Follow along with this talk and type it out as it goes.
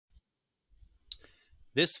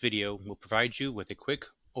This video will provide you with a quick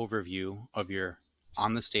overview of your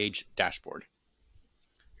on-the-stage dashboard.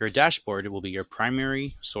 Your dashboard will be your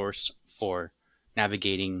primary source for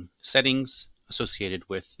navigating settings associated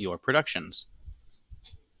with your productions.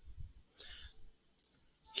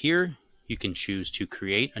 Here, you can choose to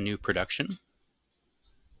create a new production.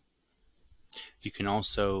 You can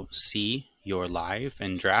also see your live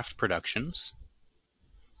and draft productions.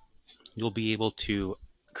 You'll be able to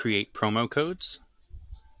create promo codes.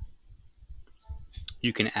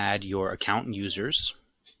 You can add your account users.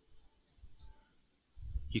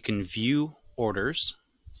 You can view orders.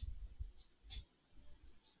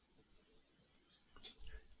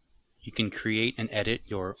 You can create and edit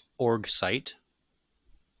your org site.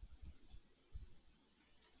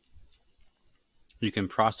 You can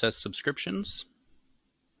process subscriptions,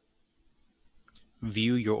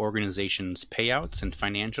 view your organization's payouts and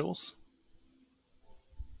financials,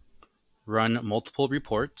 run multiple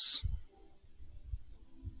reports,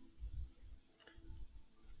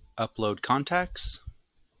 upload contacts,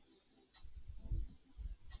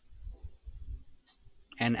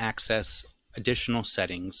 and access additional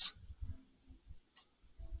settings.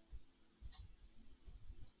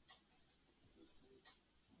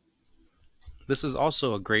 This is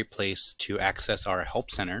also a great place to access our Help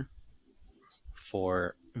Center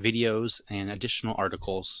for videos and additional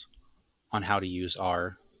articles on how to use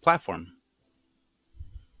our platform.